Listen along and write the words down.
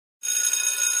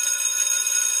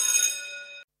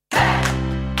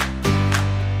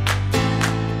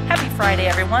Friday,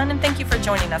 everyone, and thank you for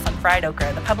joining us on Fried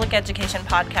Okra, the public education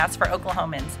podcast for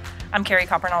Oklahomans. I'm Carrie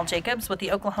Coppernall Jacobs with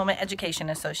the Oklahoma Education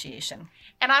Association.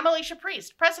 And I'm Alicia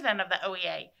Priest, president of the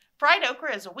OEA. Fried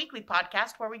Okra is a weekly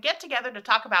podcast where we get together to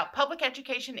talk about public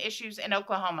education issues in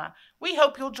Oklahoma. We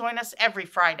hope you'll join us every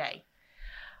Friday.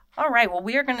 All right, well,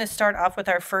 we are going to start off with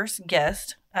our first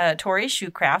guest. Tori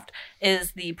Shoecraft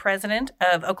is the president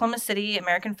of Oklahoma City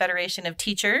American Federation of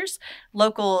Teachers,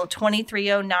 Local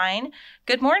 2309.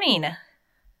 Good morning.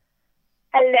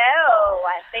 Hello.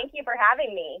 Thank you for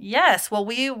having me. Yes, well,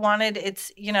 we wanted,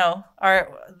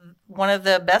 one of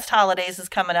the best holidays is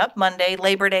coming up, Monday,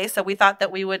 Labor Day, so we thought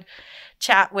that we would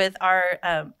chat with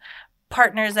our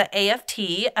partners at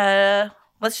AFT.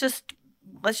 Let's just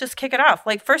kick it off.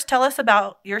 First, tell us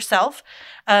about yourself,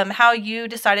 how you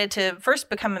decided to first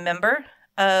become a member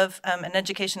of an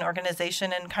education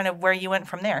organization and kind of where you went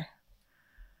from there.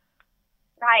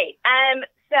 Right.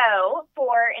 So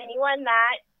for anyone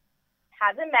that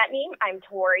hasn't met me, I'm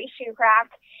Tori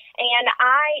Shoecraft, and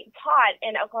I taught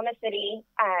in Oklahoma City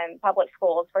public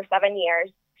schools for 7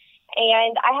 years.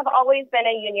 And I have always been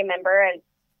a union member and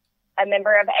a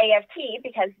member of AFT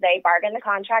because they bargain the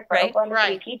contract for Oklahoma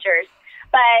City teachers.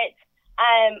 But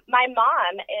my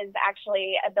mom is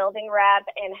actually a building rep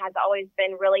and has always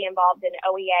been really involved in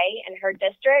OEA in her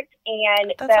district.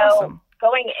 And That's awesome.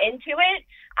 Going into it,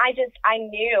 I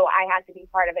knew I had to be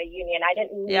part of a union. I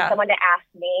didn't need someone to ask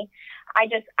me. I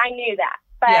knew that.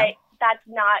 But that's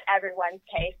not everyone's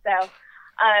case. So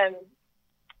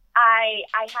I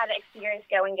had experience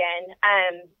going in.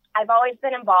 I've always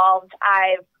been involved.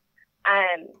 I've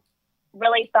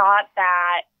really thought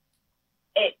that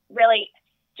it really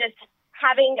just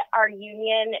having our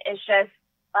union is just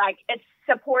it's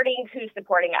supporting who's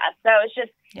supporting us. So it's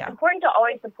just important to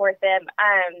always support them.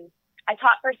 I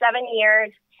taught for 7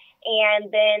 years,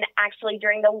 and then actually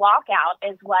during the walkout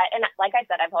and like I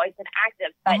said, I've always been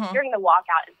active, but during the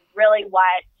walkout is really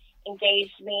what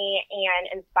engaged me and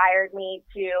inspired me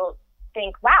to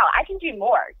think, wow, I can do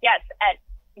more. Yes, at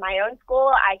my own school,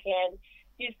 I can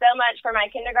do so much for my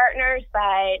kindergartners,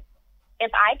 but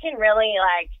if I can really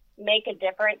make a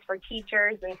difference for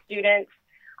teachers and students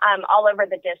all over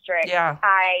the district,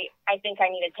 I think I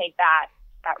need to take that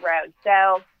road.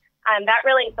 So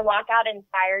the walkout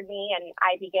inspired me, and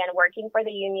I began working for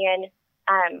the union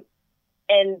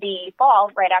in the fall,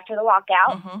 right after the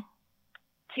walkout.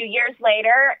 2 years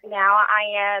later, now I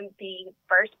am the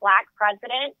first Black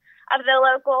president of the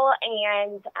local,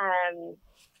 and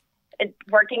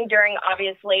working during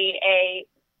obviously a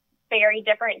very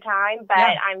different time, but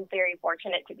I'm very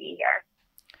fortunate to be here.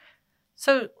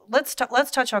 So let's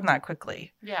touch on that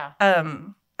quickly. Yeah.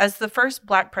 As the first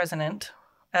Black president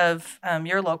of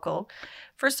your local,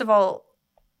 first of all,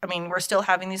 I mean, we're still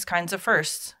having these kinds of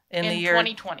firsts in the year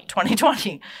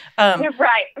 2020.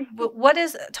 Right.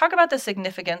 Talk about the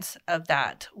significance of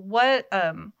that. What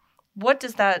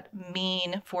does that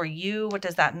mean for you? What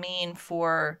does that mean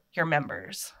for your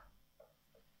members?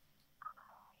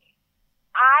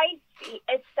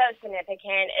 It's so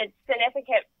significant. It's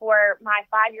significant for my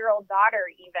 5-year-old daughter,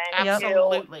 even.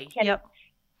 Absolutely.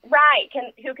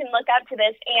 Who can look up to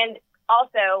this, and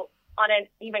also on an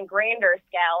even grander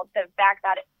scale, the fact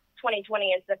that 2020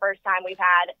 is the first time we've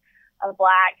had a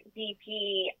Black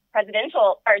VP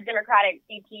presidential or Democratic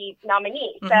VP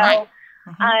nominee. So,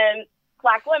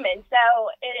 Black women.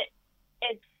 So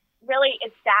it's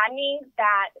saddening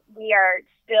that we are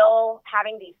still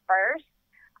having these firsts.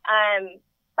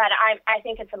 But I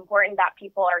think it's important that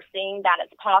people are seeing that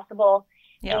it's possible,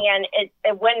 and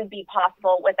it wouldn't be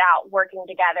possible without working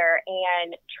together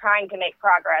and trying to make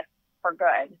progress for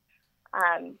good.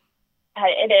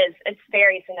 It's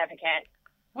very significant.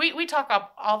 We talk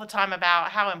all the time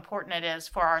about how important it is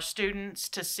for our students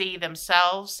to see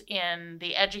themselves in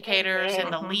the educators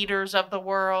and the leaders of the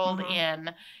world,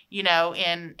 in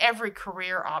every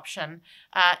career option,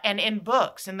 and in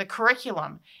books, in the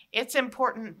curriculum. It's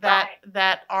important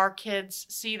that our kids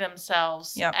see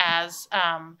themselves as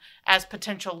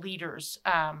potential leaders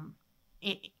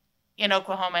in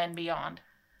Oklahoma and beyond.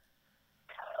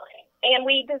 And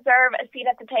we deserve a seat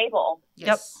at the table.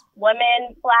 Yes.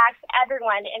 Women, Blacks,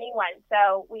 everyone, anyone.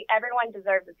 So everyone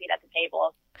deserves a seat at the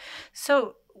table.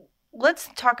 So let's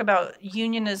talk about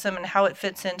unionism and how it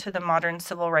fits into the modern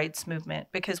civil rights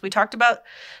movement, because we talked about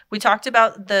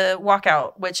the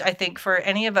walkout, which I think for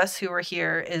any of us who were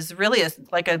here is really a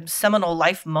seminal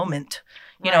life moment.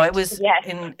 It was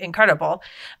incredible.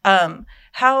 How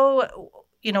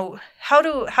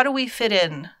do we fit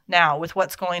in now with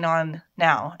what's going on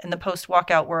now in the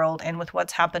post-walkout world and with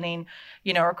what's happening,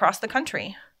 across the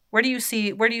country? Where do you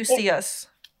see us?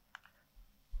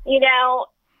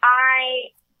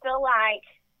 I feel like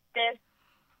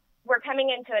we're coming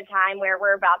into a time where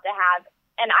we're about to have,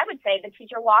 and I would say the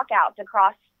teacher walkouts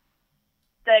across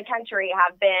the country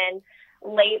have been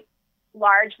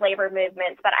large labor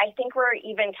movements, but I think we're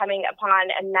even coming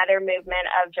upon another movement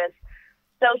of just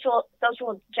social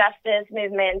justice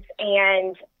movements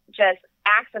and just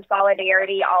acts of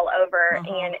solidarity all over.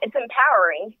 And it's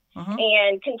empowering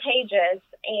and contagious.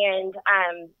 And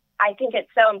I think it's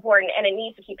so important, and it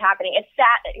needs to keep happening. It's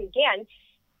sad, again,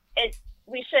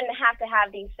 we shouldn't have to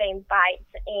have these same fights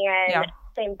and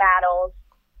same battles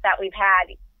that we've had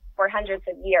for hundreds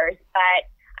of years. But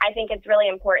I think it's really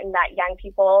important that young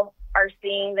people are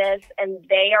seeing this, and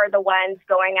they are the ones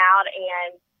going out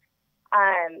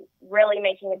and really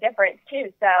making a difference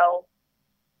too. So,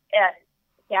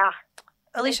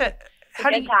 Alicia, how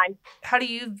do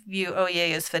you view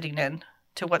OEA as fitting in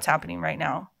to what's happening right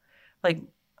now? Like,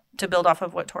 to build off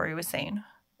of what Tori was saying.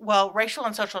 Well, racial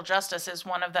and social justice is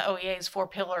one of the OEA's 4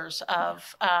 pillars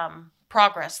of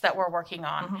progress that we're working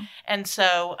on, and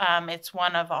so it's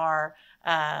one of our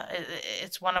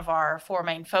 4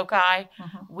 main foci. I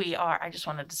just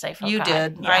wanted to say foci. You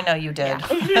did. Yeah. I know you did.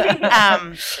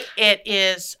 Yeah. It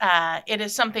is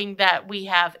something that we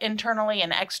have internally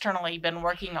and externally been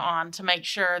working on to make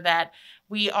sure that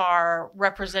we are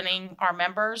representing our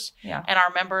members, and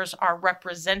our members are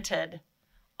represented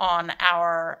on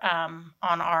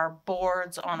our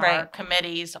boards, on our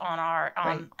committees,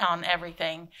 on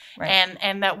everything,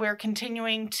 and that we're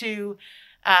continuing to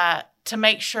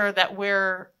make sure that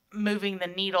we're moving the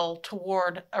needle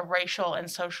toward a racial and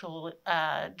social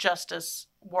justice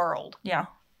world. Yeah.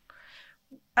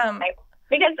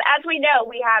 Because as we know,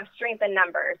 we have strength in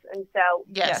numbers, and so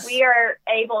we are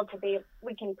able to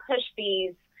we can push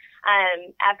these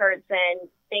efforts and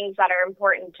things that are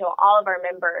important to all of our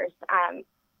members.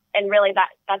 And really,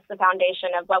 that's the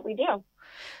foundation of what we do.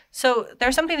 So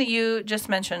there's something that you just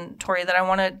mentioned, Tori, that I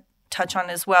want to touch on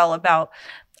as well about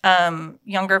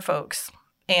younger folks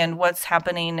and what's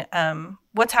happening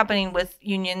with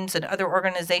unions and other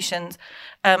organizations.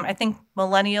 I think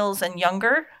millennials and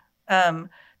younger, the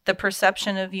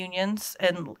perception of unions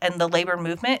and the labor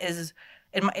movement is,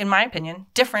 in my opinion,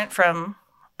 different from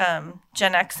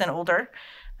Gen X and older.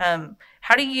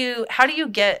 How do you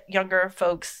get younger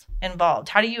folks involved?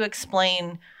 How do you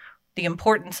explain the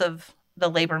importance of the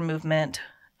labor movement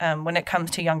when it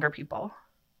comes to younger people?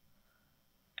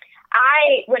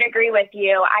 I would agree with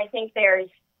you. I think there's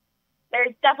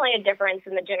definitely a difference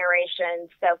in the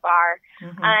generations so far.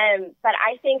 But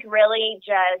I think really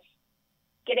just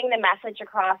getting the message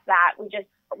across that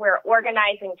we're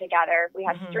organizing together. We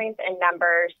have strength in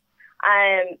numbers.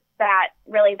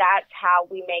 That's how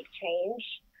we make change.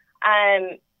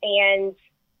 And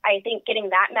I think getting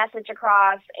that message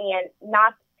across and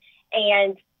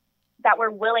that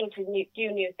we're willing to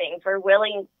do new things. We're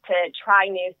willing to try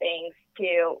new things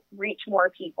to reach more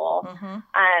people.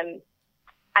 I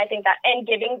think that, and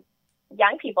giving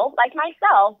young people like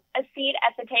myself a seat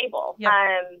at the table.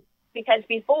 Because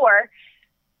before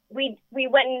we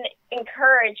wouldn't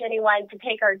encourage anyone to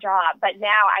take our job, but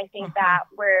now I think that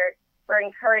we're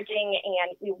encouraging,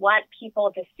 and we want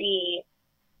people to see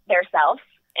themselves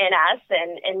in us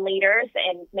and leaders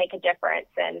and make a difference.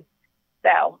 And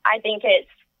so I think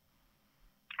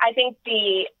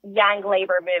the young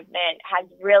labor movement has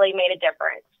really made a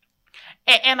difference.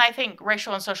 And I think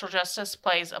racial and social justice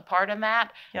plays a part in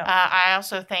that. I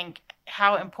also think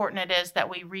how important it is that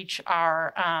we reach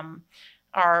our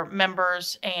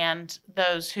members and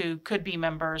those who could be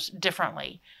members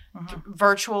differently.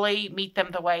 Virtually meet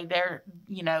them the way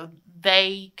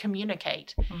they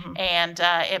communicate. And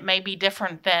it may be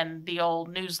different than the old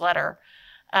newsletter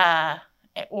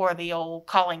or the old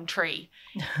calling tree,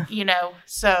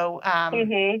 So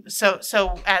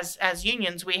as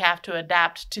unions, we have to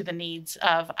adapt to the needs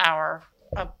of our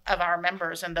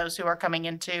members and those who are coming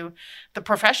into the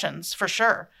professions, for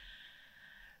sure.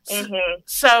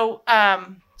 So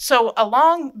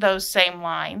along those same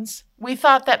lines, we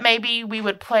thought that maybe we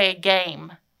would play a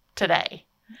game today.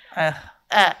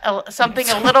 Something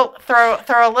a little, throw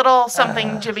a little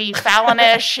something to be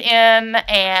Fallon-ish in,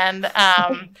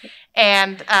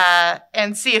 and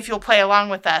see if you'll play along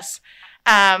with us.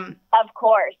 Of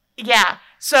course. Yeah.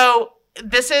 So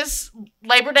this is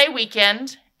Labor Day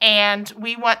weekend, and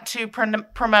we want to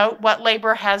promote what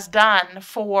labor has done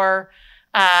for,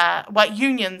 what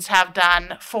unions have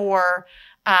done for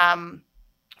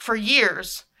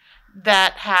years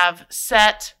that have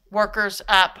set workers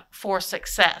up for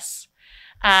success.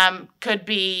 Could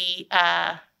be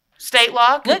state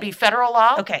law, could be federal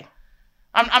law. Okay.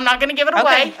 I'm not going to give it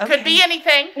away. Okay. Could be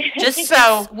anything. Just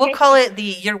So we'll call it the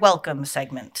 "You're Welcome"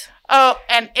 segment. Oh,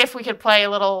 and if we could play a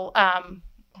little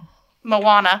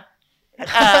Moana.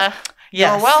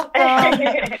 Yes. You're welcome.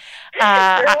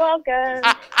 You're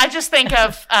welcome. I just think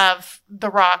of The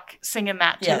Rock singing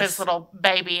that to Yes. his little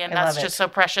baby, and I that's love just so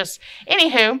precious.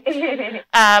 Anywho,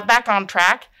 back on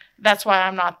track. That's why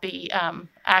I'm not the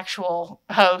actual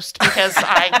host, because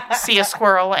I see a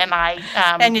squirrel and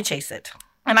And you chase it.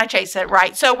 and I chase it,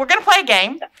 right? So we're going to play a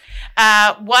game.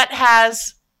 What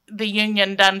has the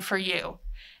union done for you?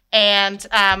 And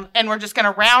we're just going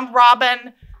to round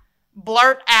robin,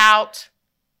 blurt out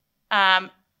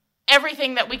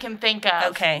everything that we can think of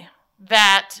Okay.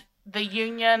 that the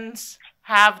unions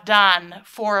have done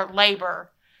for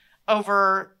labor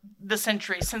over the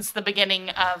centuries, since the beginning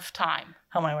of time.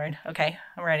 Oh my word. Okay,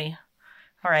 I'm ready.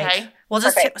 All right. Okay. We'll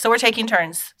just Perfect. so we're taking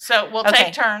turns. So we'll Okay.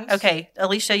 take turns. Okay,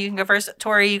 Alicia, you can go first.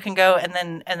 Tori, you can go, and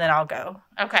then I'll go.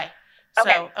 Okay. So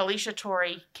Okay. Alicia,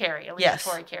 Tori, Carrie. Alicia, Yes.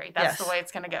 Tori, Carrie. That's Yes. the way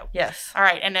it's going to go. Yes. All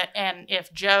right. And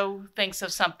if Joe thinks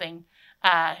of something,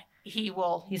 he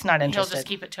will. He's not He'll interested. just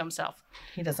keep it to himself.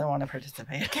 He doesn't want to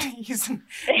participate. He's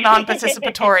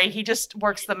non-participatory. He just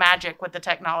works the magic with the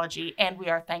technology, and we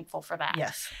are thankful for that.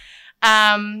 Yes.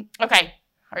 Okay.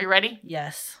 Are you ready?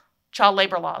 Yes. Child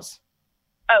labor laws.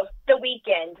 Oh, the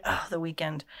weekend. Oh, the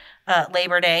weekend.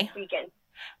 Labor Day.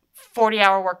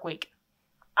 40-hour work week.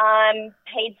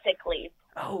 Paid sick leave.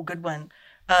 Oh, good one.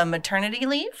 Maternity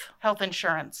leave. Health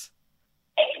insurance.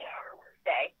 8-hour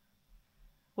workday.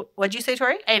 What'd you say,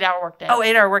 Tori? 8-hour work day. Oh,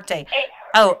 8-hour workday.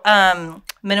 8-hour. Oh,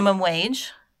 minimum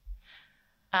wage.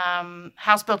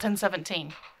 House Bill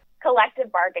 1017. Collective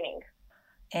bargaining.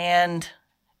 And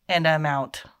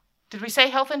amount. Did we say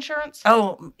health insurance?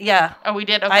 Oh, yeah. Oh, we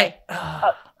did? Okay.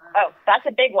 Oh, that's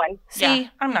a big one. See,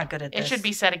 I'm not good at It this. should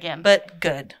be said again. But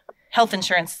good. Health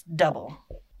insurance double.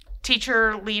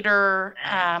 Teacher, leader,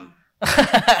 Yeah.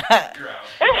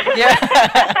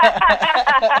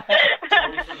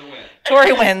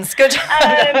 Tori wins. Good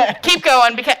job. keep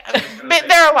going because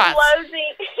there are lots.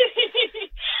 Closing.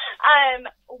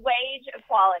 Wage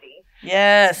equality.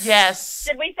 Yes. Yes.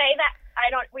 Did we say that?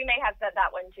 We may have said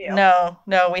that one too.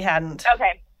 No, we hadn't.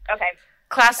 Okay.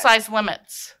 Class size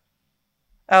limits.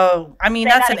 Oh, I mean, Say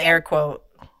that's that an again. air quote.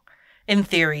 In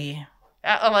theory.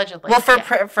 Allegedly. Well,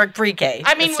 Yeah. for pre-K,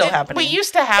 I mean, it's still we happening.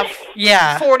 used to have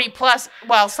Yeah. 40 plus.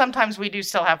 Well, sometimes we do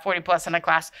still have 40 plus in a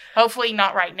class. Hopefully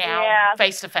not right now, Yeah.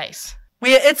 face to face.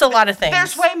 It's a lot of things.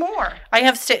 There's way more. I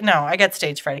have I got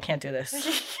stage fright. I can't do this.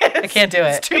 I can't do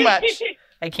it. It's too much.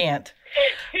 I can't.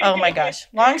 Oh my gosh.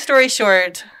 Long story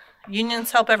short,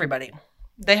 unions help everybody.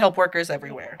 They help workers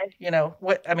everywhere. You know,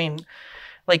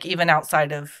 like even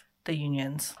outside of the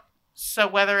unions. So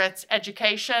whether it's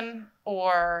education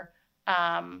or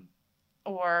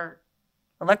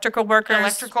Electrical workers,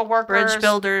 electrical workers, bridge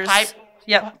builders, pipe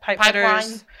pipe pipeline.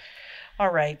 fitters. All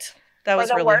right. That For was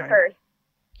the really workers. hard.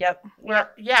 Yep,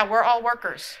 we're all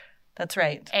workers. that's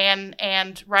right.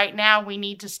 And right now we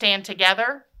need to stand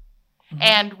together. Mhm.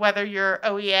 And whether you're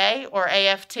OEA or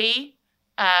AFT,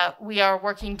 we are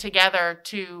working together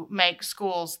to make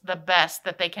schools the best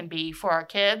that they can be for our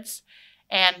kids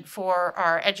and for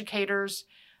our educators,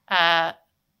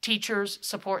 teachers,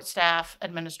 support staff,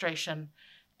 administration,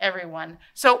 everyone.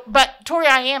 So, but Tori,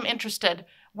 I am interested.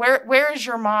 Where is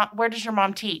your mom? Where does your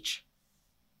mom teach?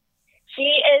 She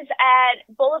is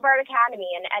at Boulevard Academy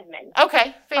in Edmond.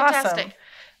 Okay, fantastic.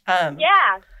 Awesome.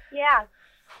 Yeah.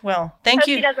 Well, thank Hope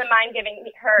you. she doesn't mind giving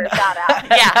her a shout out.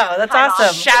 Yeah. No, that's Hi, Mom.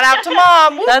 awesome. Shout out to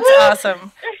mom. Whoop, That's whoop.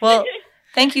 awesome. Well,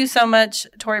 thank you so much,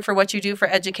 Tori, for what you do for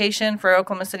education for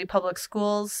Oklahoma City Public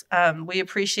Schools. We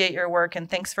appreciate your work, and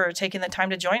thanks for taking the time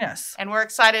to join us. And we're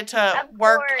excited to Of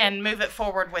work course. and move it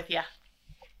forward with you.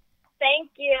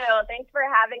 Thank you. Thanks for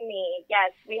having me.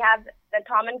 Yes, we have the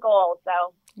common goal,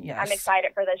 so Yes. I'm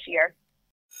excited for this year.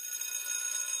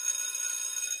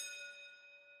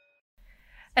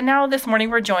 And now this morning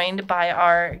we're joined by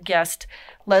our guest,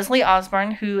 Leslie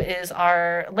Osborne, who is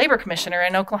our labor commissioner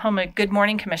in Oklahoma. Good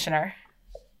morning, Commissioner.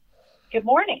 Good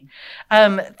morning.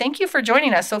 Thank you for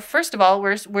joining us. So first of all,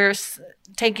 we're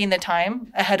taking the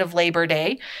time ahead of Labor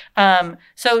Day.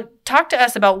 So talk to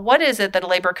us about what is it that a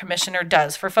labor commissioner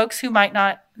does for folks who might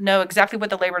not know exactly what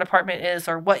the labor department is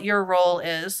or what your role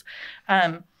is.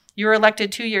 You were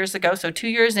elected 2 years ago, so 2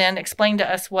 years in. Explain to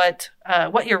us what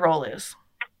your role is.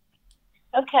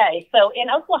 Okay, so in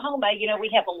Oklahoma,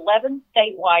 we have 11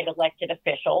 statewide elected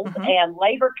officials and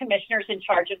labor commissioners in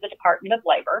charge of the Department of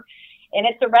Labor. And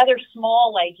it's a rather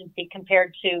small agency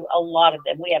compared to a lot of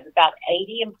them. We have about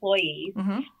 80 employees,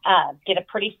 get a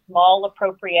pretty small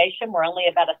appropriation. We're only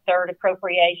about a third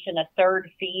appropriation, a third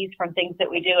fees from things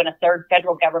that we do, and a third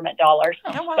federal government dollars.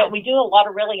 Oh, wow. But we do a lot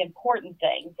of really important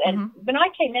things. And when I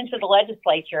came into the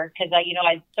legislature, because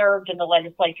I served in the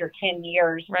legislature 10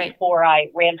 years before I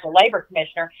ran for labor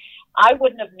commissioner, I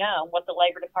wouldn't have known what the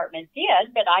Labor Department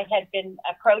did, but I had been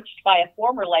approached by a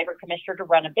former labor commissioner to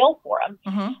run a bill for him.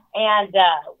 And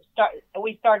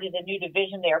we started a new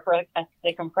division there for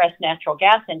the compressed natural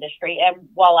gas industry. And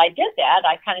while I did that,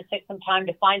 I kind of took some time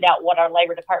to find out what our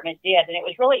Labor Department did. And it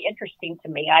was really interesting to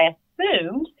me. I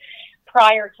assumed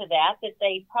prior to that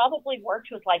they probably worked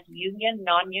with like union,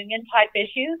 non-union type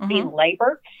issues, being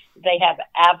labor. They have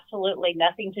absolutely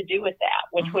nothing to do with that,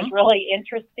 which was really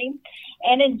interesting.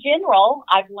 And in general,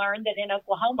 I've learned that in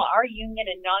Oklahoma, our union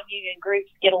and non-union groups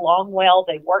get along well.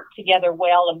 They work together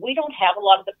well, and we don't have a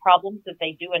lot of the problems that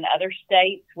they do in other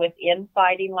states with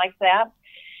infighting like that.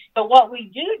 But what we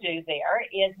do there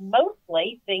is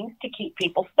mostly things to keep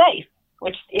people safe,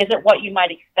 which isn't what you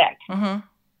might expect.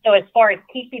 So as far as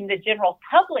keeping the general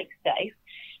public safe,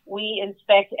 we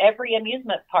inspect every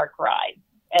amusement park ride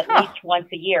at least once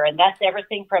a year. And that's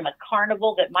everything from a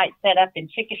carnival that might set up in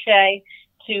Chickasha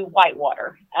to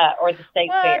Whitewater or the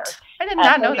state fair. I did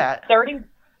not know that.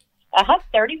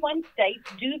 31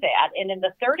 states do that. And in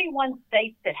the 31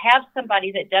 states that have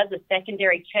somebody that does a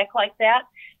secondary check like that,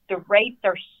 the rates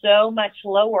are so much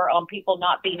lower on people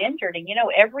not being injured. And,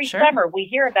 every summer we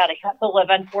hear about a couple of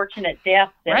unfortunate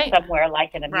deaths in somewhere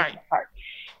like an amusement park.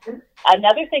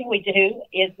 Another thing we do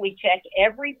is we check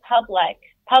every public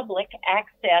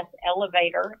access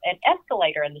elevator and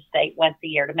escalator in the state once a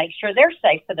year to make sure they're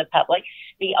safe for the public.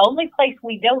 The only place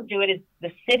we don't do it is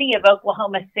the city of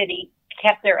Oklahoma City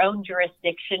kept their own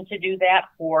jurisdiction to do that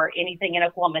for anything in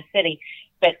Oklahoma City.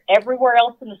 But everywhere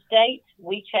else in the state,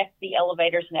 we check the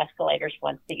elevators and escalators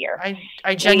once a year.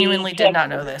 I genuinely did not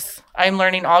know this. I'm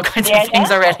learning all kinds of things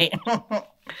already.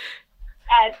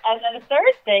 And then the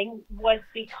third thing was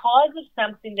because of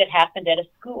something that happened at a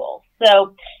school.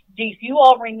 So if you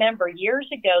all remember, years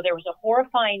ago, there was a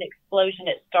horrifying explosion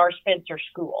at Star Spencer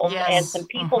School. And some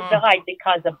people died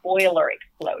because a boiler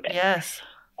exploded.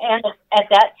 And at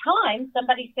that time,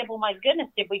 somebody said, well, my goodness,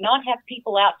 did we not have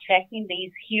people out checking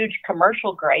these huge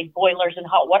commercial grade boilers and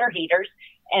hot water heaters?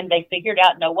 And they figured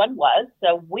out no one was.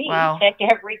 So we check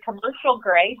every commercial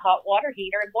grade hot water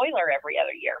heater and boiler every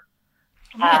other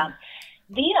year.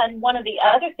 Then one of the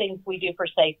other things we do for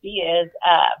safety is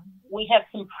we have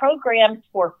some programs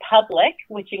for public,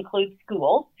 which includes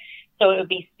schools. So it would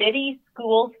be cities,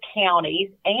 schools,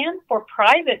 counties, and for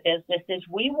private businesses,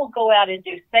 we will go out and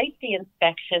do safety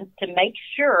inspections to make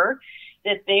sure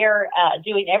that they're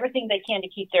doing everything they can to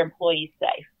keep their employees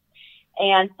safe.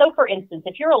 And so, for instance,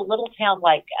 if you're a little town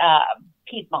like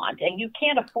Piedmont and you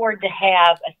can't afford to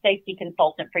have a safety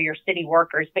consultant for your city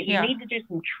workers, but you need to do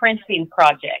some trenching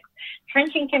projects.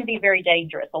 Trenching can be very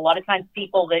dangerous. A lot of times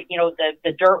people that,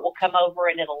 the dirt will come over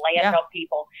and it'll land on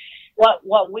people.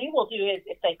 What we will do is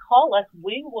if they call us,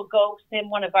 we will go send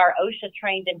one of our OSHA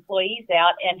trained employees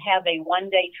out and have a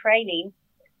 1-day training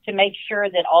to make sure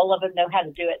that all of them know how to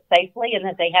do it safely and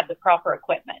that they have the proper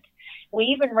equipment. We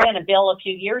even ran a bill a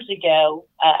few years ago,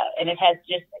 and it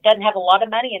doesn't have a lot of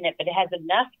money in it, but it has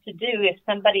enough to do if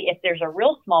there's a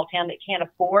real small town that can't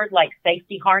afford like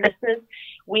safety harnesses,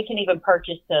 we can even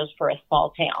purchase those for a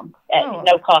small town at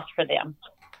no cost for them.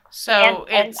 So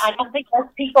and I don't think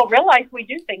most people realize we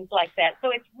do things like that.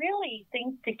 So it's really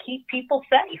things to keep people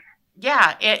safe.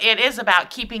 Yeah, it is about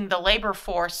keeping the labor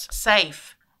force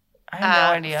safe. I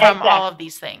have no idea. From all of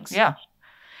these things. Yeah.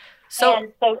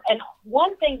 And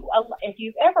one thing, if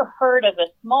you've ever heard of a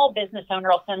small business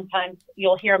owner, sometimes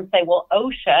you'll hear them say, well,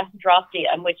 OSHA dropped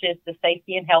in, which is the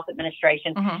Safety and Health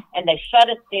Administration, and they shut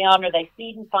us down or they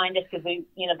feed and find us because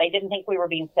they didn't think we were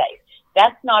being safe.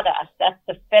 That's not us. That's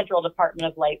the Federal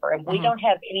Department of Labor, and we don't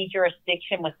have any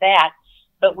jurisdiction with that.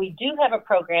 But we do have a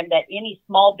program that any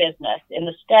small business in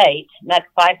the state, and that's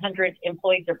 500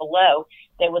 employees or below,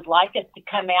 that would like us to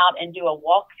come out and do a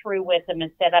walkthrough with them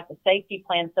and set up a safety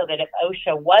plan so that if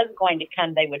OSHA was going to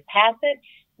come, they would pass it.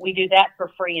 We do that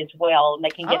for free as well, and they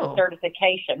can get a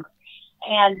certification.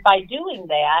 And by doing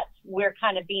that, we're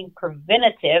kind of being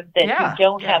preventative that you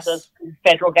don't have those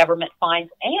federal government fines.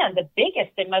 And the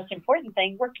biggest and most important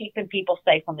thing, we're keeping people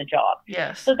safe on the job.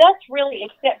 Yes. So that's really,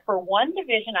 except for one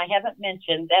division I haven't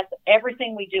mentioned, that's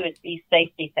everything we do is these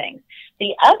safety things.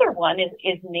 The other one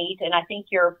is neat, and I think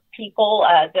your people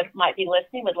that might be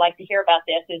listening would like to hear about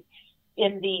this, is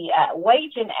in the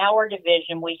wage and hour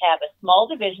division, we have a small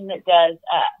division that does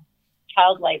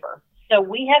child labor. So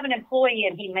we have an employee,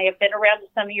 and he may have been around to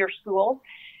some of your schools,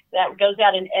 that goes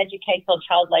out and educates on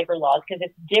child labor laws, because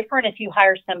it's different if you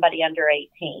hire somebody under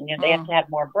 18. You know, they have to have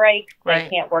more breaks. They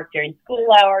can't work during school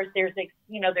hours. There's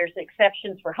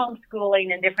exceptions for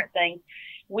homeschooling and different things.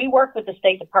 We work with the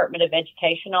State Department of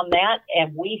Education on that,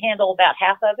 and we handle about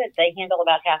half of it. They handle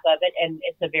about half of it, and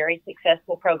it's a very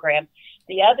successful program.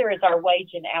 The other is our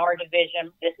wage and hour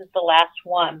division. This is the last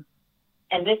one.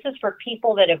 And this is for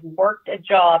people that have worked a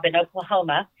job in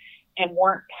Oklahoma and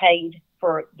weren't paid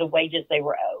for the wages they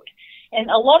were owed. And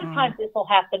a lot of times this will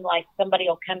happen, like somebody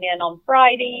will come in on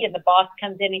Friday and the boss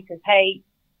comes in and says, hey,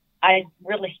 I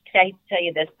really hate to tell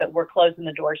you this, but we're closing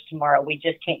the doors tomorrow. We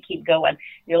just can't keep going.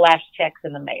 Your last check's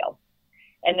in the mail.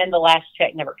 And then the last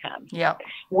check never comes. Yeah.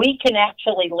 We can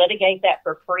actually litigate that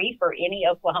for free for any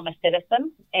Oklahoma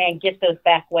citizen and get those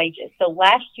back wages. So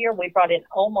last year we brought in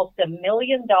almost $1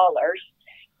 million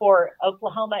for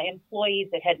Oklahoma employees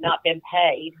that had not been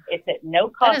paid. It's at no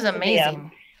cost. That is amazing. To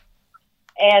them.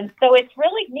 And so it's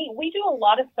really neat. We do a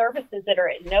lot of services that are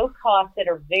at no cost that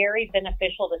are very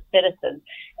beneficial to citizens.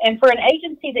 And for an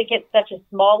agency that gets such a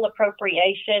small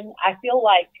appropriation, I feel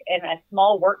like, in a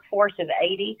small workforce of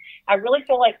 80, I really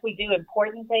feel like we do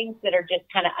important things that are just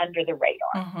kind of under the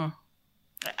radar. Mm-hmm.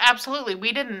 Absolutely.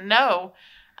 We didn't know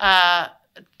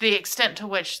the extent to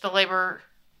which the Labor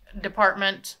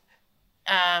Department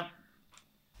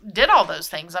did all those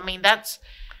things. I mean,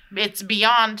 it's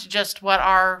beyond just what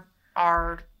our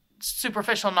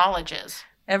superficial knowledge is.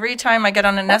 Every time I get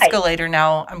on an escalator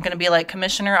now, I'm going to be like,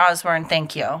 Commissioner Osborne,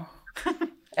 thank you.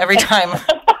 Every time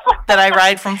that I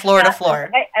ride from floor to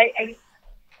floor.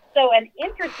 So an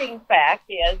interesting fact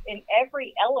is, in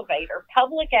every elevator,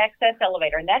 public access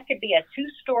elevator, and that could be a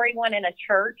 2-story one in a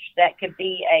church, that could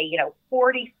be a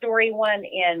 40-story one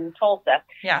in Tulsa.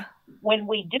 Yeah. When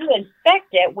we do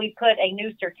inspect it, we put a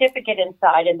new certificate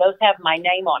inside, and those have my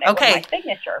name on it with my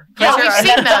signature. Yeah, we've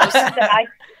seen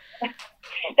those.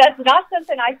 That's not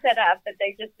something I set up, but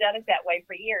they've just done it that way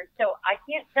for years. So I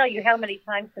can't tell you how many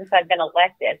times since I've been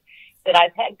elected that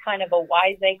I've had kind of a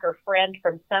wiseacre friend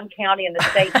from some county in the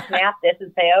state snap this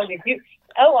and say,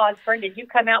 Osborne, did you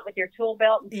come out with your tool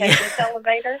belt and take this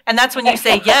elevator? And that's when you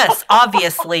say, yes,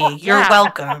 obviously, you're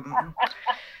welcome.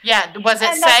 Yeah, was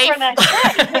it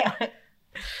safe?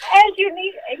 As you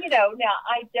need, now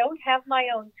I don't have my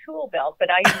own tool belt, but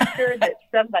I'm sure that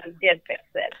somebody did fix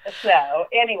it. So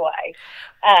anyway,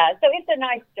 so it's a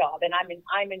nice job, and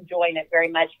I'm enjoying it very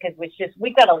much, because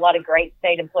we've got a lot of great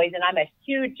state employees, and I'm a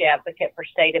huge advocate for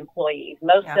state employees.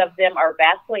 Most of them are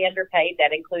vastly underpaid.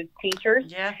 That includes teachers.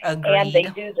 Yeah, agreed. And they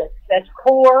do this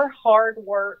core hard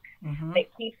work that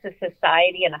keeps the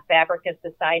society and a fabric of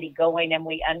society going, and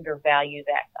we undervalue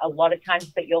that a lot of times.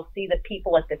 But you'll see the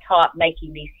people at the top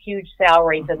making these huge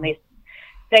salaries, and these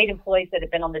state employees that have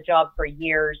been on the job for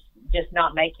years just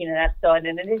not making enough. So an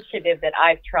initiative that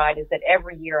I've tried is that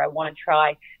every year I want to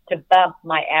try to bump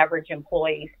my average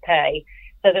employee's pay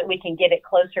so that we can get it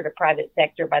closer to private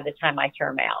sector by the time I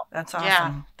term out. That's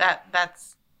awesome. Yeah,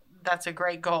 that's a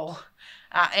great goal.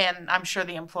 And I'm sure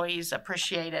the employees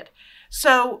appreciate it.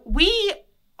 So we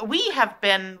have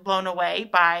been blown away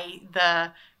by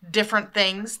the different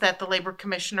things that the Labor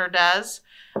Commissioner does.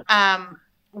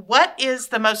 What is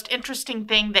the most interesting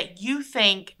thing that you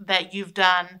think that you've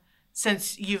done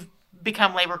since you've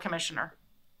become Labor Commissioner?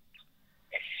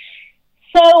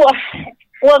 So,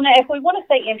 now, if we want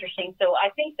to say interesting, so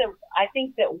I think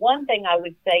that one thing I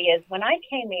would say is, when I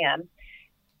came in,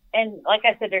 and like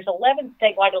I said, there's 11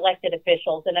 statewide elected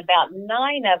officials, and about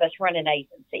 9 of us run an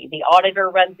agency. The auditor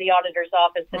runs the auditor's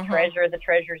office, the treasurer, the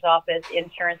treasurer's office,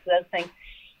 insurance, those things.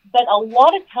 But a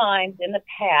lot of times in the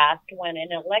past, when an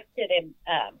elected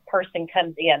person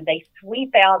comes in, they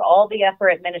sweep out all the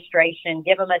upper administration,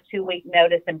 give them a 2-week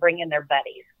notice, and bring in their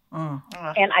buddies.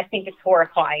 And I think it's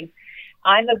horrifying.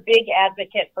 I'm a big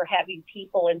advocate for having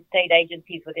people in state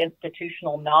agencies with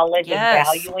institutional knowledge and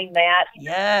valuing that.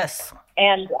 Yes.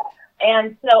 And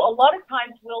so a lot of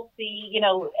times we'll see,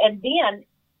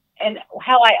 and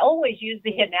how I always use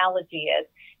the analogy is,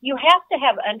 you have to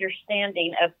have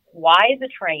understanding of why the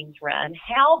trains run,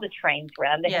 how the trains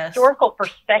run, the historical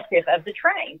perspective of the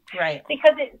train. Right.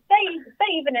 Because say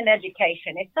even in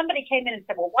education, if somebody came in and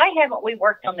said, well, why haven't we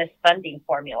worked on this funding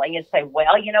formula? You'd say,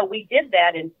 well, we did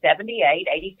that in 78,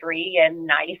 83, and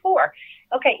 94.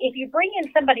 Okay, if you bring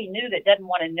in somebody new that doesn't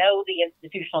want to know the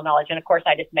institutional knowledge, and of course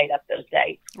I just made up those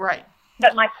dates. Right.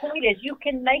 But my point is, you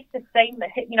can make the same,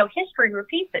 history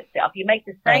repeats itself. You make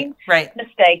the same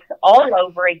mistakes all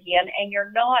over again, and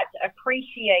you're not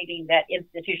appreciating that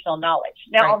institutional knowledge.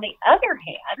 Now, on the other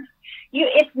hand,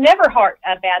 it's never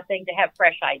a bad thing to have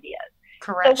fresh ideas.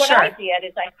 Correct. So what I did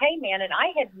is I came in and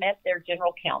I had met their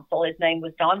general counsel. His name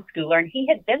was Don Schooler, and he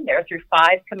had been there through 5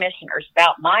 commissioners,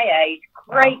 about my age,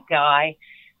 great guy.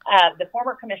 The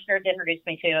former commissioner had introduced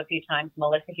me to a few times,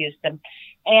 Melissa Houston.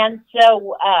 And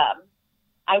so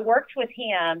I worked with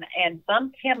him and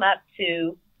bumped him up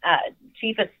to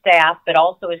chief of staff, but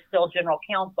also is still general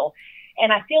counsel.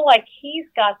 And I feel like he's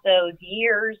got those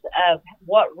years of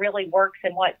what really works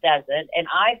and what doesn't. And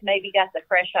I've maybe got the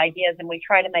fresh ideas, and we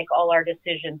try to make all our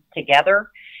decisions together.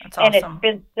 That's awesome. And it's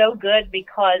been so good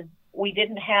because we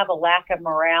didn't have a lack of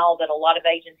morale that a lot of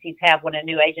agencies have when a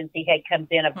new agency head comes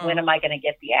in of when am I going to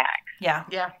get the axe? Yeah.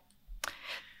 Yeah.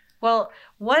 Well,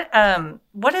 what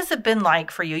has it been like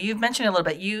for you? You've mentioned a little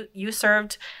bit. You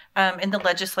served in the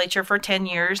legislature for 10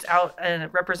 years out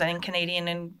representing Canadian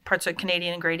and parts of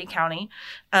Canadian and Grady County.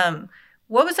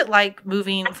 What was it like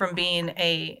moving from being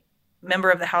a member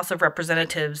of the House of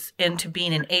Representatives into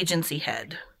being an agency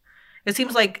head? It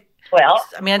seems like,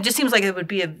 it just seems like it would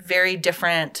be a very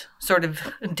different sort of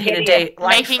day-to-day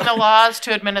life. Making the laws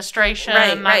to administration.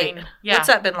 Right. What's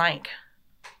that been like?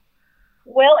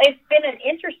 Well, it's been an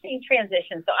interesting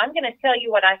transition. So I'm going to tell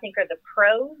you what I think are the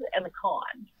pros and the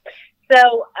cons.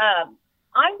 So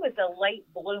I was a late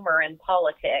bloomer in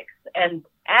politics, and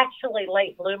actually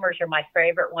late bloomers are my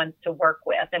favorite ones to work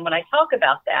with. And when I talk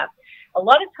about that, a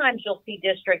lot of times you'll see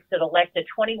districts that elect a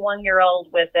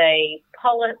 21-year-old with a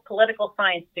political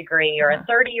science degree, or a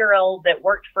 30-year-old that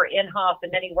worked for Inhofe,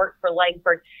 and then he worked for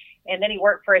Langford, and then he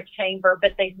worked for a chamber,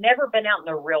 but they've never been out in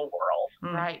the real world.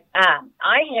 Right.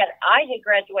 I had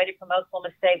graduated from Oklahoma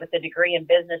State with a degree in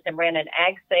business and ran an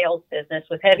ag sales business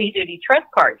with heavy duty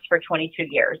truck carts for 22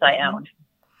 years I owned.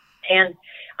 And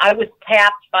I was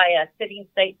tapped by a sitting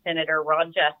state senator,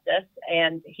 Ron Justice,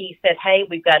 and he said, hey,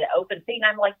 we've got an open seat. And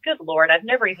I'm like, good Lord, I've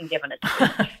never even given a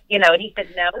speech. And he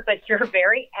said, no, but you're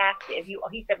very active.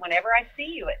 He said, whenever I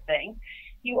see you at things,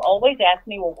 you always ask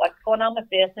me, well, what's going on with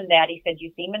this and that? He said,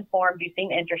 you seem informed, you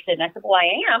seem interested. And I said, well,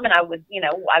 I am. And I would,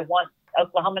 I want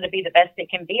Oklahoma to be the best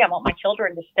it can be. I want my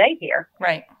children to stay here.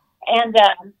 Right. And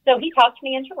so he talked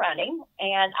me into running,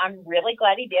 and I'm really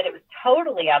glad he did. It was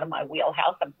totally out of my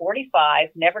wheelhouse. I'm 45,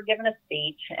 never given a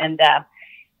speech, and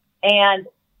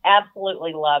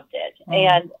absolutely loved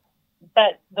it.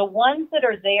 But the ones that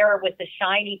are there with the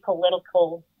shiny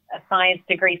political science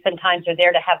degree sometimes are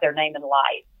there to have their name in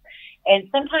lights. And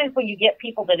sometimes when you get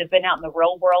people that have been out in the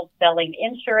real world selling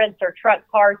insurance or truck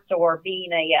parts or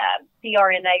being a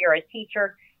CRNA or a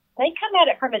teacher, they come at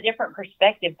it from a different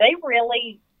perspective. They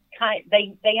really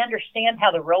they understand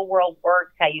how the real world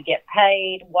works, how you get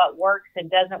paid, what works and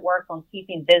doesn't work on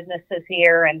keeping businesses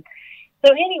here. And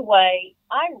so anyway,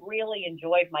 I really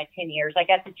enjoyed my 10 years. I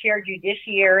got to chair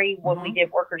judiciary when we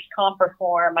did workers' comp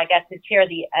reform. I got to chair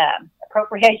the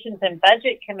Appropriations and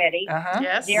Budget Committee.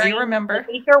 Yes, you remember.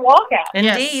 The Easter walkout.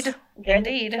 Indeed. Yes.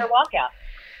 Indeed. The Easter walkout.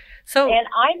 And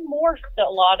I morphed a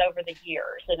lot over the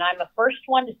years, and I'm the first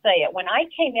one to say it. When I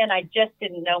came in, I just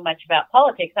didn't know much about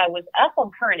politics. I was up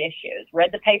on current issues,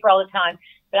 read the paper all the time.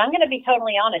 But I'm going to be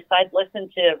totally honest. I'd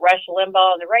listened to Rush Limbaugh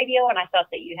on the radio, and I thought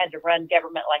that you had to run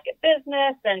government like a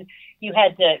business, and you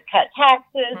had to cut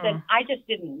taxes, and I just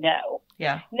didn't know.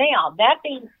 Yeah. Now, that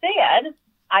being said,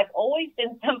 I've always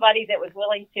been somebody that was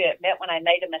willing to admit when I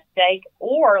made a mistake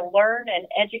or learn and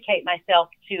educate myself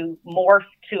to morph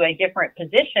to a different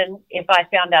position if I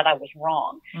found out I was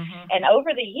wrong. And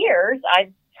over the years,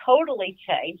 I've totally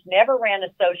changed, never ran a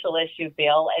social issue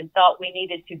bill, and thought we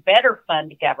needed to better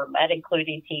fund government,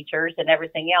 including teachers and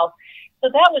everything else. So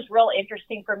that was real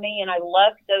interesting for me, and I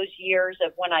loved those years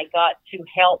of when I got to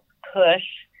help push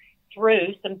through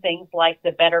some things like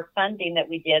the better funding that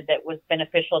we did that was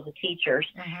beneficial to teachers.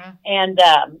 And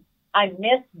I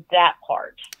missed that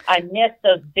part. I missed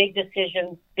those big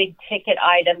decisions, big ticket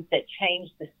items that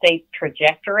changed the state's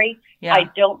trajectory. I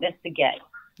don't miss the game.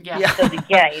 So the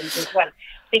game is what,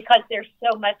 because there's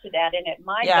so much of that. And at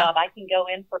my job, I can go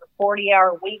in for a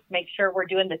 40-hour week, make sure we're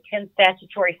doing the 10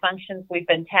 statutory functions we've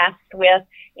been tasked with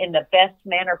in the best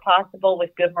manner possible with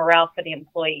good morale for the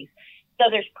employees. So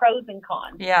there's pros and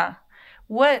cons. Yeah.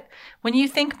 when you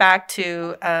think back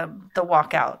to the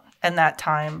walkout and that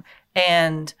time,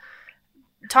 and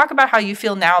talk about how you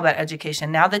feel now about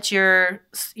education, now that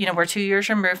we're 2 years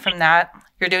removed from that,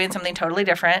 you're doing something totally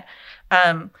different.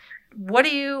 What do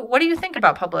you think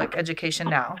about public education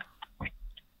now?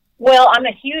 Well, I'm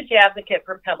a huge advocate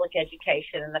for public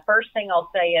education. And the first thing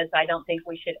I'll say is I don't think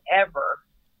we should ever,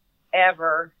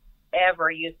 ever,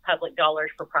 ever use public dollars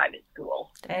for private schools.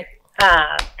 Thank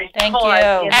you.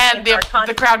 And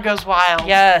the crowd goes wild.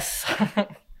 Yes.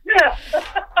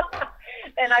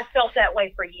 And I've felt that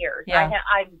way for years. Yeah.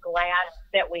 I'm glad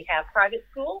that we have private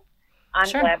schools. I'm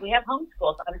glad we have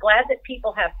homeschools. I'm glad that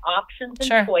people have options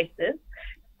and choices.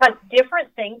 But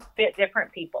different things fit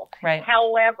different people. Right.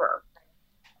 However,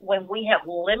 when we have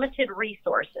limited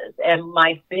resources, and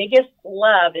my biggest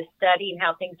love is studying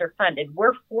how things are funded,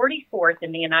 we're 44th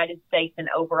in the United States in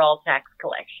overall tax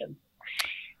collection.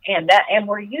 And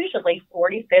we're usually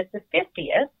 45th to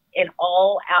 50th in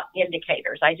all out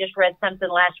indicators. I just read something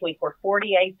last week. We're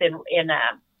 48th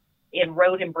in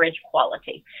road and bridge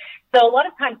quality. So a lot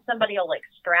of times somebody will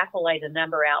extrapolate a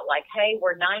number out like, hey,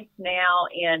 we're 9th now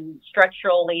in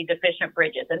structurally deficient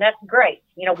bridges. And that's great.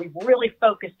 We've really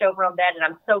focused over on that, and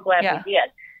I'm so glad we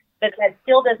did. But that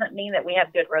still doesn't mean that we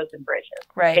have good roads and bridges.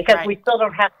 Right. Because we still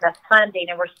don't have enough funding,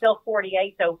 and we're still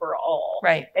 48th overall.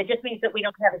 Right. It just means that we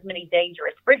don't have as many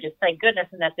dangerous bridges, thank goodness,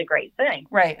 and that's a great thing.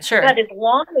 Right, sure. But as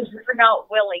long as you're not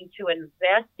willing to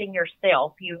invest in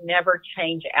yourself, you never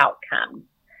change outcomes.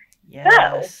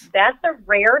 Yes. So that's a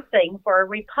rare thing for a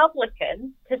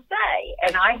Republican to say.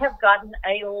 And I have gotten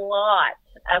a lot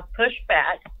of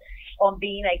pushback on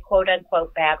being a quote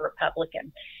unquote bad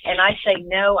Republican. And I say,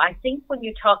 no, I think when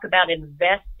you talk about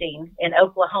investing in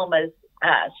Oklahoma's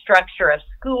structure of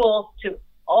schools to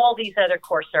all these other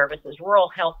core services, rural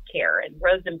health care and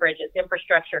roads and bridges,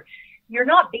 infrastructure, you're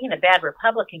not being a bad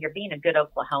Republican, you're being a good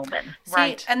Oklahoman.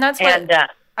 Right. And that's what,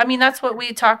 that's what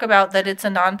we talk about, that it's a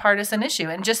nonpartisan issue.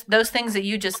 And just those things that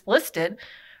you just listed,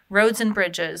 roads and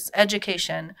bridges,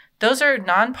 education, those are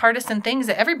nonpartisan things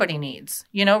that everybody needs,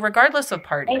 regardless of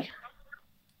party.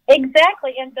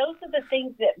 Exactly. And those are the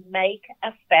things that make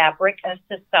a fabric of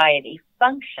society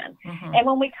function. Mm-hmm. And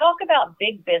when we talk about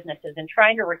big businesses and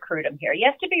trying to recruit them here, you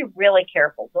have to be really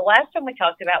careful. The last one we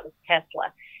talked about was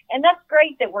Tesla. And that's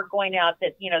great that we're going out,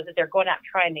 that they're going out and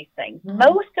trying these things. Mm-hmm.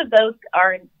 Most of those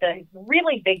the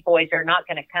really big boys are not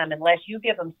going to come unless you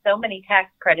give them so many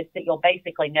tax credits that you'll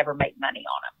basically never make money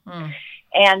on them. Mm.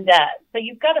 And so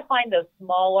you've got to find those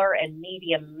smaller and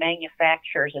medium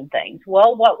manufacturers and things.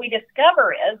 Well, what we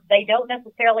discover is they don't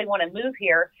necessarily want to move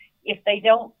here if they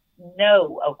don't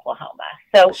know Oklahoma.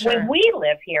 So when we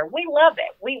live here, we love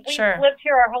it. We've lived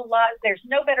here our whole lives. There's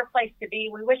no better place to be.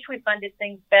 We wish we funded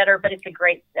things better, but it's a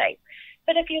great state.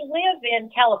 But if you live in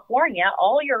California,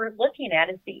 all you're looking at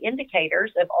is the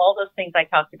indicators of all those things I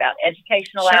talked about,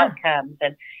 educational outcomes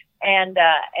and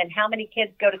how many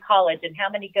kids go to college and how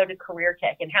many go to career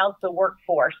tech and how's the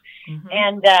workforce. Mm-hmm.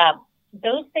 And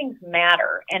those things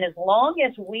matter. And as long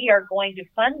as we are going to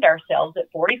fund ourselves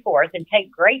at 44th and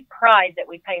take great pride that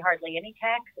we pay hardly any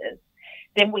taxes,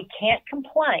 then we can't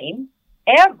complain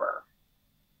ever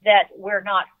that we're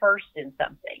not first in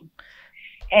something.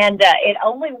 And it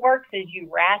only works as you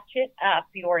ratchet up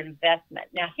your investment.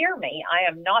 Now, hear me.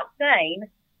 I am not saying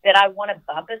that I want to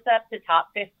bump us up to top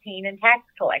 15 in tax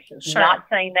collections. Sure. Not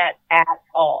saying that at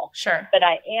all. Sure. But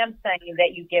I am saying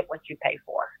that you get what you pay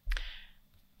for.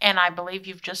 And I believe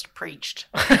you've just preached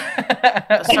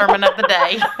the sermon of the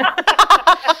day.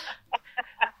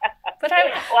 But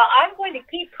I'm going to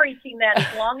keep preaching that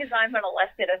as long as I'm an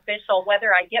elected official,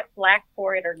 whether I get flack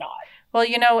for it or not. Well,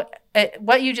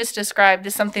 what you just described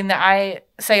is something that I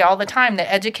say all the time,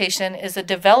 that education is a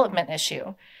development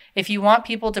issue. If you want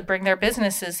people to bring their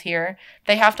businesses here,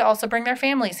 they have to also bring their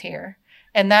families here.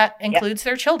 And that includes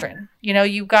their children.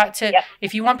 You've got to,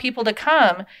 if you want people to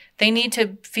come, they need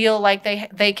to feel like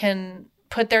they can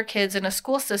put their kids in a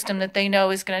school system that they know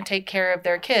is going to take care of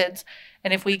their kids.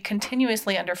 And if we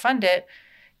continuously underfund it,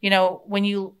 when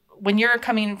you're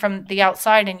coming from the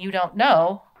outside and you don't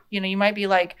know, you might be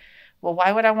like, well,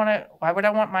 why would I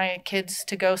want my kids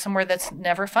to go somewhere that's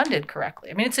never funded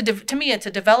correctly? I mean, to me, it's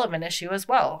a development issue as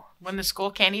well. When the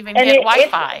school can't even get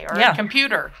Wi-Fi or a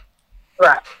computer.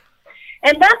 Right.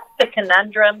 And the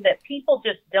conundrum that people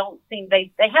just don't seem,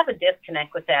 they have a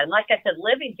disconnect with that. And like I said,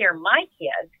 living here, my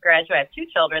kids graduated, I have two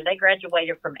children, they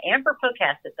graduated from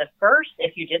Amber-Pocasset, the first,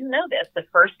 if you didn't know this, the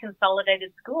first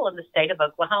consolidated school in the state of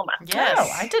Oklahoma. Yes,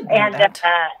 I didn't know that.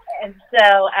 And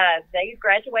so they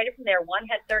graduated from there. One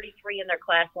had 33 in their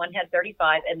class, one had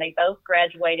 35, and they both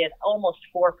graduated almost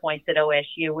 4 points at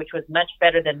OSU, which was much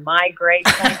better than my grade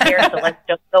point here. So let's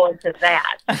just go into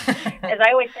that. As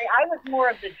I always say, I was more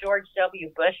of the George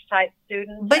W. Bush type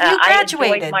student. But you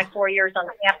graduated. I enjoyed my 4 years on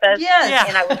campus. Yes.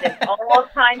 And I was in all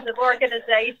kinds of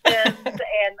organizations.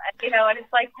 And, you know, and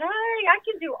it's like, hey, I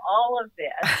can do all of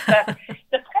this. But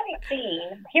the funny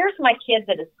thing, here's my kids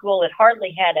at a school that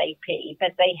hardly had AP,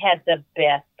 but they had the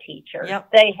best teachers.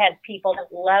 Yep. They had people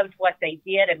that loved what they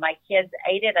did, and my kids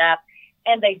ate it up,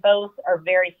 and they both are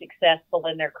very successful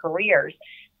in their careers.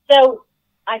 So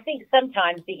I think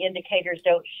sometimes the indicators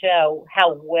don't show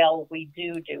how well we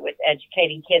do with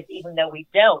educating kids, even though we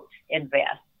don't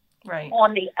invest. Right.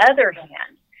 On the other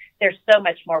hand, there's so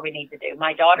much more we need to do.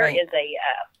 My daughter is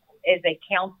a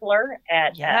counselor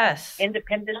at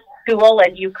Independent School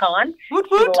in Yukon. Woot,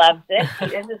 she woot. loves it.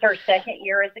 This is her second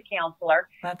year as a counselor.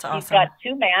 That's awesome. She's got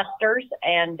 2 masters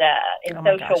and in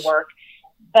social work.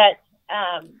 But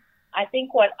I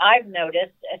think what I've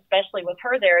noticed, especially with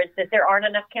her there, is that there aren't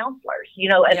enough counselors. You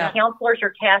know, and counselors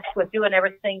are tasked with doing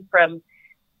everything from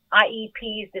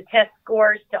IEPs to test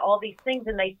scores to all these things,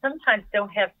 and they sometimes don't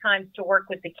have time to work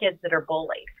with the kids that are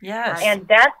bullied. Yes. And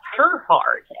that's her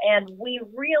part. And we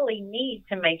really need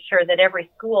to make sure that every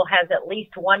school has at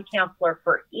least one counselor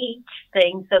for each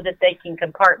thing so that they can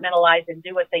compartmentalize and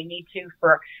do what they need to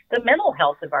for the mental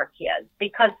health of our kids,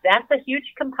 because that's a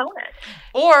huge component.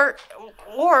 Or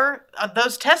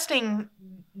those testing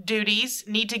duties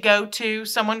need to go to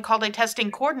someone called a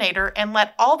testing coordinator and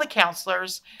let all the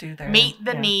counselors meet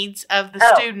the needs of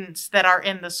the students that are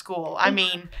in the school. I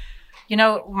mean, you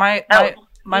know, my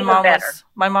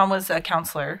mom was a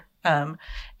counselor,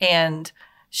 and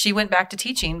she went back to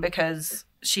teaching because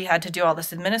she had to do all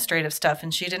this administrative stuff,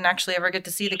 and she didn't actually ever get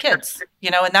to see the kids,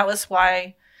 you know, and that was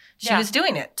why she was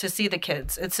doing it, to see the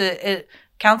kids.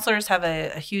 Counselors have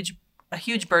a huge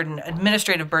burden,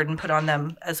 administrative burden put on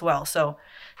them as well. So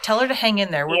tell her to hang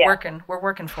in there. We're working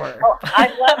for her. Oh, I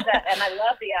love that. And I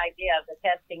love the idea of the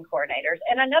testing coordinators.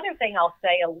 And another thing I'll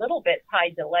say a little bit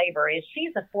tied to labor is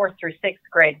she's a 4th through 6th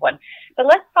grade one. But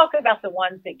let's talk about the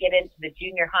ones that get into the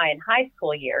junior high and high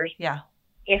school years. Yeah.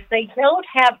 If they don't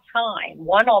have time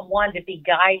one-on-one to be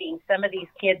guiding some of these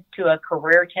kids to a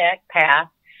career tech path,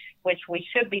 which we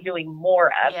should be doing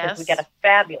more of, because we got a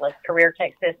fabulous career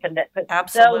tech system that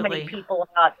puts so many people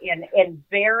out in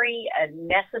very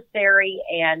necessary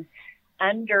and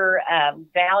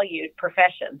undervalued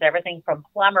professions, everything from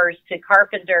plumbers to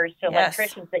carpenters to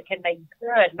electricians that can make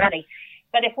good money.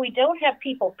 But if we don't have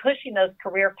people pushing those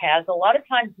career paths, a lot of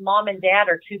times mom and dad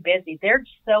are too busy. They're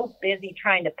so busy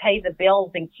trying to pay the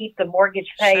bills and keep the mortgage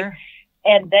paid. Sure.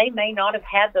 And they may not have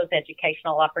had those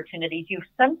educational opportunities. You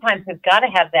sometimes have got to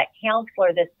have that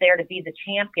counselor that's there to be the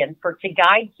champion to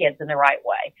guide kids in the right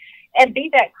way, and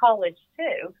be that college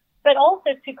too, but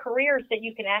also to careers that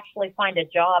you can actually find a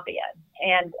job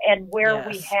in, and where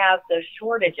we have those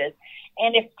shortages.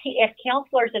 And if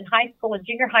counselors in high school and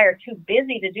junior high are too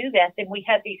busy to do that, then we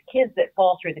have these kids that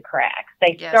fall through the cracks.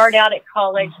 They start out at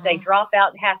college, they drop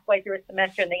out halfway through a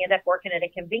semester, and they end up working at a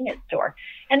convenience store.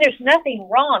 And there's nothing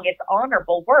wrong. It's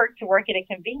honorable work to work at a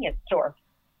convenience store.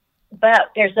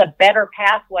 But there's a better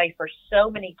pathway for so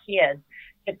many kids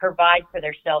to provide for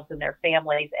themselves and their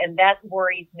families. And that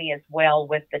worries me as well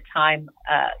with the time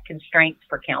constraints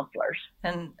for counselors.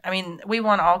 And I mean, we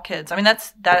want all kids. I mean,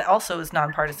 that also is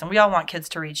nonpartisan. We all want kids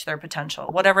to reach their potential,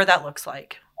 whatever that looks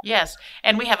like. Yes.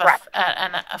 And we have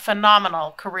a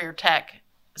phenomenal career tech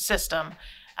system.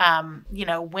 You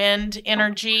know, wind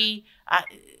energy,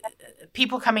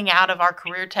 people coming out of our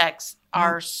career techs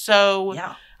are so,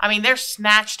 I mean, they're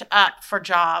snatched up for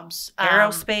jobs.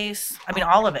 Aerospace. I mean,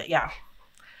 all of it. Yeah.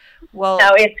 Well, no,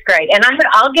 it's great. And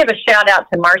I'll give a shout out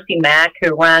to Marcy Mack,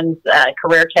 who runs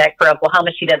Career Tech for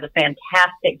Oklahoma. She does a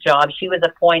fantastic job. She was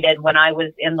appointed when I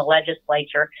was in the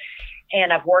legislature,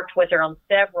 and I've worked with her on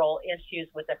several issues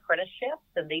with apprenticeships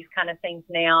and these kind of things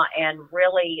now, and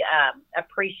really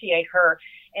appreciate her.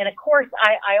 And of course,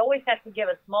 I always have to give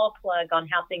a small plug on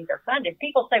how things are funded.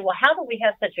 People say, well, how do we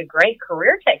have such a great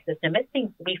career tech system? It seems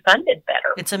to be funded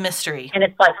better. It's a mystery. And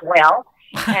it's like, well,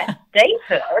 At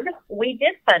statehood, we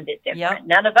did fund it different. Yep.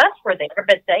 None of us were there,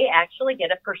 but they actually get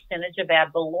a percentage of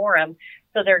ad valorem,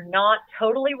 so they're not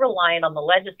totally reliant on the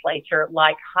legislature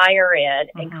like higher ed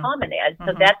and common ed.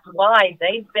 So that's why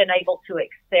they've been able to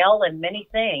excel in many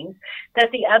things that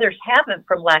the others haven't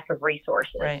from lack of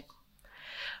resources. Right.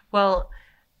 Well,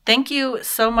 thank you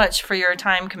so much for your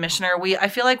time, Commissioner. I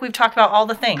feel like we've talked about all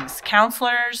the things: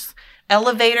 counselors,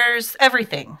 elevators,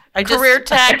 everything. Career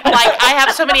tech. Like, I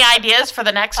have so many ideas for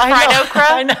the next fried okra.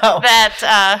 I know.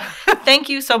 That thank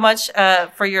you so much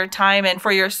for your time and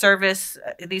for your service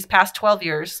these past 12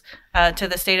 years to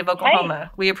the state of Oklahoma.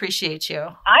 Hey, we appreciate you.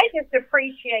 I just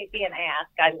appreciate being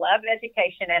asked. I love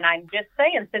education, and I'm just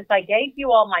saying, since I gave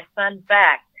you all my fun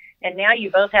facts, and now you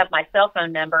both have my cell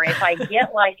phone number. If I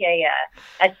get like a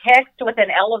text with an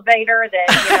elevator that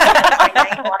has my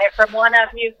name on it from one of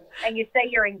you, and you say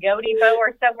you're in Godibo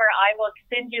or somewhere, I will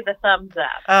send you the thumbs up.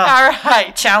 Oh, all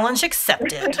right, challenge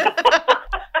accepted.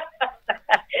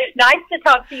 Nice to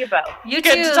talk to you both. You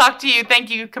Good too. to talk to you. Thank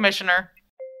you, Commissioner.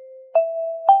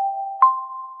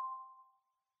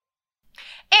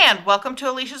 And welcome to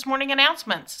Alicia's Morning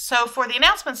Announcements. So for the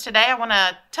announcements today, I want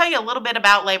to tell you a little bit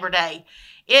about Labor Day.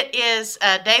 It is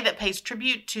a day that pays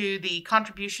tribute to the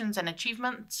contributions and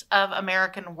achievements of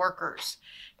American workers.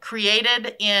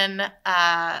 Created in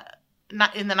the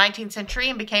 19th century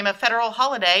and became a federal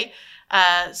holiday,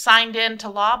 signed into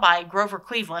law by Grover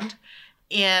Cleveland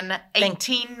in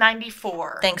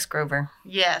 1894. Thanks, Grover.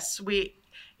 Yes, we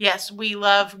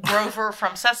love Grover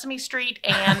from Sesame Street,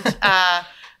 and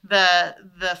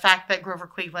the fact that Grover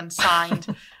Cleveland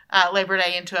signed Labor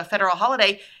Day into a federal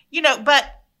holiday.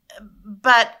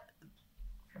 But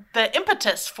the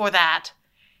impetus for that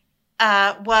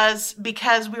was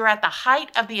because we were at the height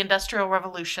of the Industrial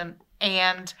Revolution,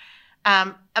 and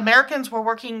Americans were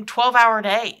working 12-hour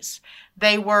days.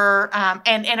 They were,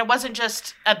 and it wasn't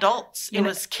just adults. It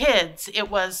was kids. It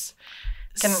was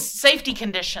safety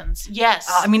conditions. Yes.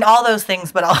 I mean, all those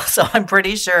things, but also I'm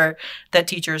pretty sure that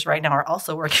teachers right now are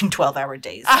also working 12-hour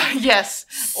days. Yes,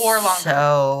 or longer.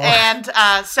 And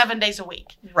 7 days a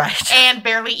week. Right. And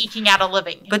barely eking out a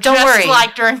living. But don't worry. Just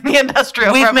like during the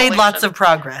Industrial We've Revolution. made lots of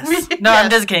progress. No, Yes. I'm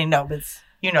just kidding. No, but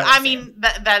I mean,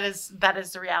 that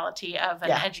is the reality of an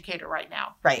educator right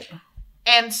now. Right.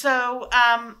 And so,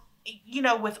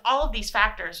 with all of these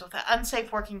factors, with the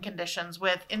unsafe working conditions,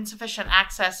 with insufficient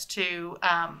access to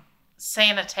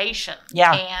sanitation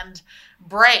and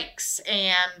breaks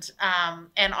and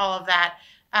all of that,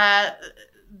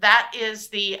 that is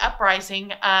the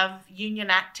uprising of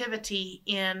union activity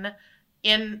in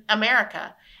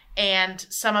America. And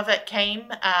some of it came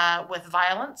with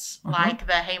violence, like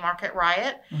the Haymarket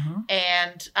riot,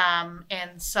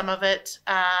 and some of it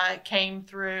came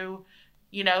through,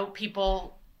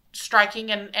 people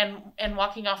striking and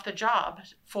walking off the job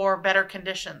for better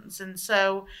conditions. And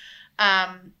so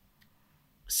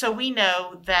we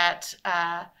know that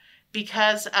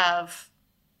because of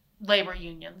labor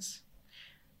unions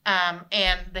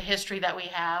and the history that we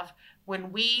have,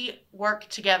 when we work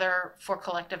together for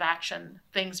collective action,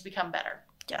 things become better.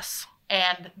 Yes.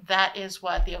 And that is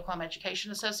what the Oklahoma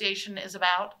Education Association is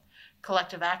about: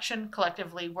 collective action,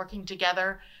 collectively working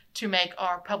together to make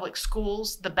our public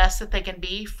schools the best that they can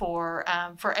be for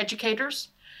educators,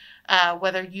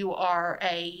 whether you are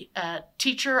a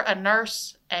teacher, a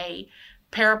nurse, a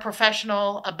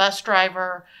paraprofessional, a bus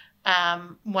driver,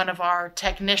 one of our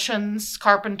technicians,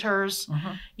 carpenters.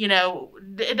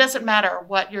 It doesn't matter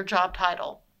what your job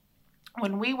title.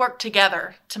 When we work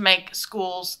together to make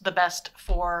schools the best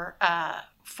for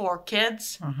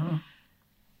kids,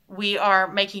 we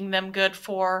are making them good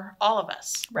for all of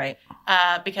us. Right.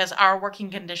 Because our working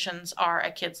conditions are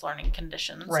a kid's learning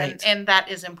conditions. Right. And that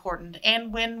is important.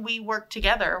 And when we work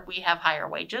together, we have higher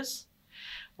wages.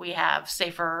 We have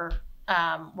safer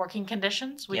working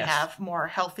conditions. We have more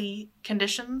healthy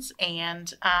conditions.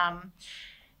 And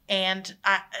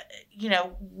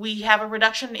we have a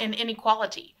reduction in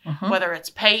inequality, whether it's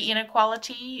pay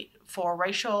inequality for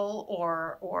racial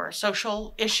or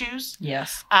social issues.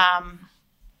 Yes.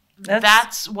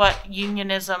 That's what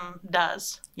unionism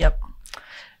does. Yep.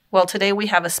 Well, today we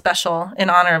have a special,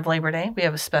 in honor of Labor Day, we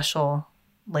have a special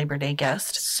Labor Day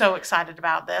guest. So excited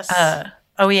about this.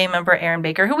 OEA member Aaron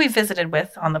Baker, who we visited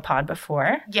with on the pod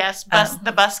before. Yes,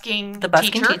 the busking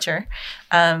teacher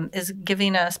is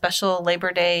giving a special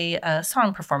Labor Day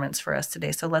song performance for us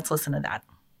today. So let's listen to that.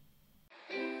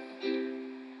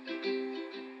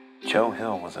 Joe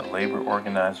Hill was a labor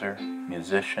organizer,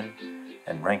 musician,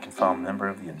 and rank-and-file member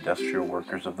of the Industrial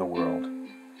Workers of the World.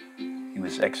 He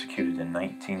was executed in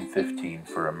 1915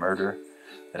 for a murder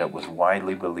that it was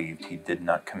widely believed he did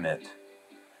not commit.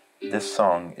 This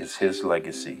song is his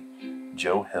legacy.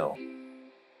 Joe Hill.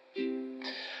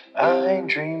 I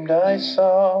dreamed I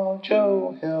saw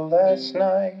Joe Hill last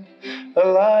night,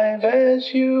 alive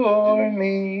as you or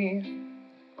me.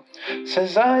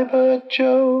 Says I, but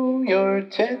Joe, you're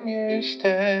 10 years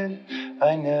dead.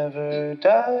 I never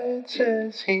died,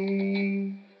 says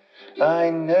he.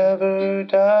 I never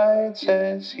died,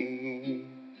 says he.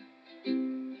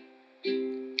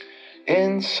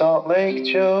 In Salt Lake,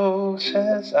 Joe,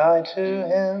 says I to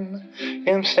him,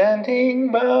 am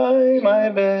standing by my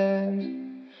bed.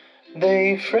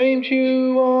 They framed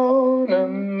you on a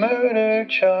murder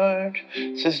charge,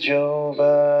 says Joe,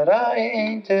 but I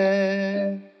ain't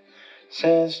dead.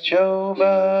 Says Joe,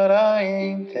 but I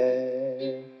ain't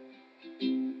dead.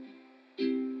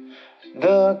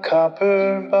 The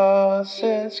copper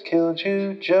bosses killed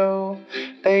you, Joe.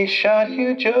 They shot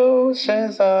you, Joe,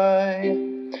 says I.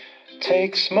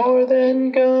 Takes more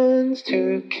than guns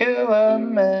to kill a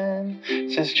man,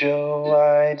 says Joe,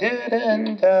 I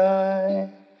didn't die.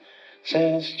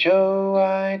 Says Joe,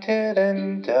 I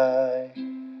didn't die.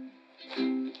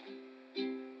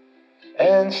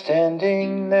 And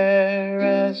standing there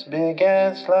as big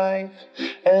as life,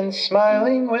 and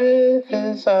smiling with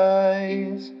his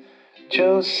eyes,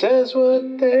 Joe says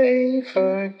what they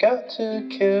forgot to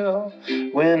kill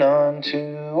went on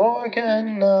to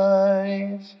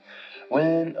organize.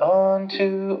 Went on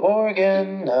to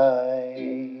organize.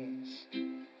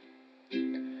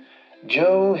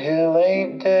 Joe Hill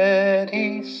ain't dead,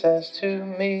 he says to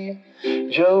me.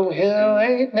 Joe Hill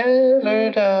ain't never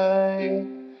died.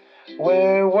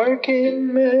 Where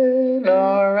working men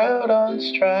are out on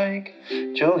strike,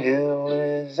 Joe Hill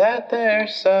is at their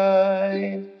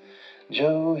side.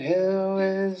 Joe Hill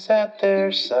is at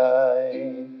their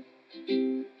side.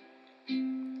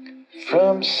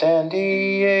 From San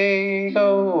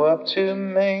Diego up to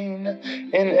Maine,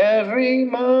 in every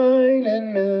mine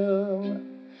and mill,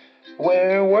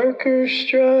 where workers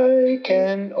strike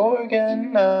and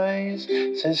organize,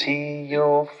 says he,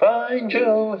 you'll find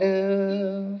Joe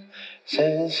Hill.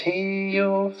 Says he,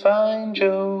 you'll find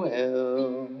Joe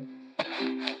Hill.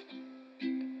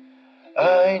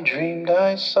 I dreamed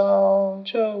I saw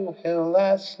Joe Hill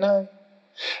last night,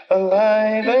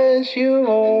 alive as you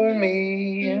or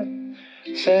me.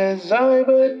 Says I,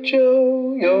 but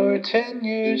Joe, you're 10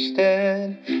 years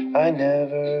dead. I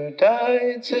never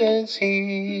died, says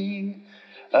he.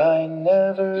 I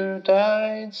never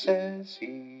died, says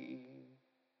he.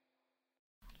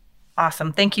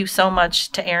 Awesome. Thank you so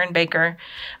much to Aaron Baker.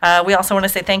 We also want to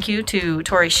say thank you to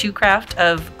Tori Shoecraft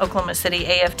of Oklahoma City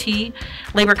AFT,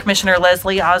 Labor Commissioner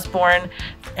Leslie Osborne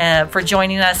for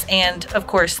joining us, and of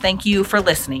course, thank you for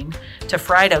listening to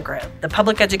Fried Okra, the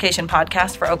public education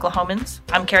podcast for Oklahomans.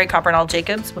 I'm Carrie Coppernall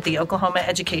Jacobs with the Oklahoma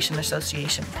Education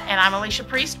Association. And I'm Alicia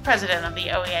Priest, president of the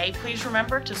OEA. Please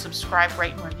remember to subscribe,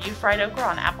 rate, and review Fried Okra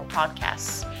on Apple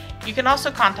Podcasts. You can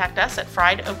also contact us at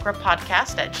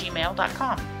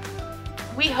friedokrapodcast@gmail.com.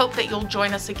 We hope that you'll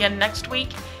join us again next week.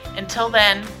 Until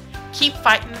then, keep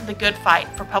fighting the good fight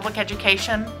for public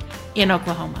education in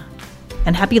Oklahoma.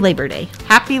 And happy Labor Day.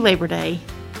 Happy Labor Day.